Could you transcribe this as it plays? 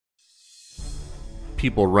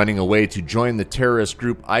People running away to join the terrorist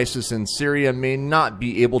group ISIS in Syria may not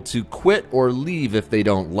be able to quit or leave if they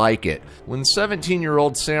don't like it. When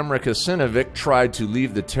 17-year-old Samra Kasinovic tried to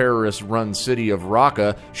leave the terrorist-run city of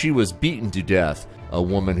Raqqa, she was beaten to death. A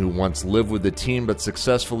woman who once lived with the teen but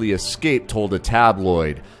successfully escaped told a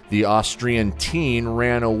tabloid. The Austrian teen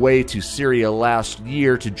ran away to Syria last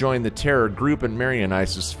year to join the terror group and marry an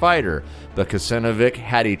ISIS fighter, but Kasinovic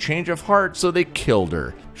had a change of heart, so they killed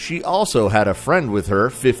her. She also had a friend with her,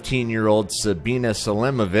 15-year-old Sabina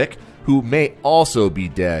Selimovic, who may also be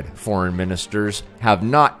dead. Foreign ministers have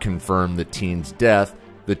not confirmed the teen's death.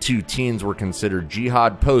 The two teens were considered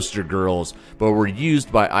jihad poster girls, but were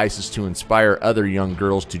used by ISIS to inspire other young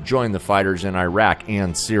girls to join the fighters in Iraq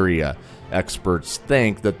and Syria. Experts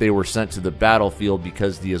think that they were sent to the battlefield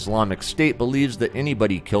because the Islamic State believes that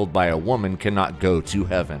anybody killed by a woman cannot go to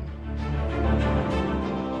heaven.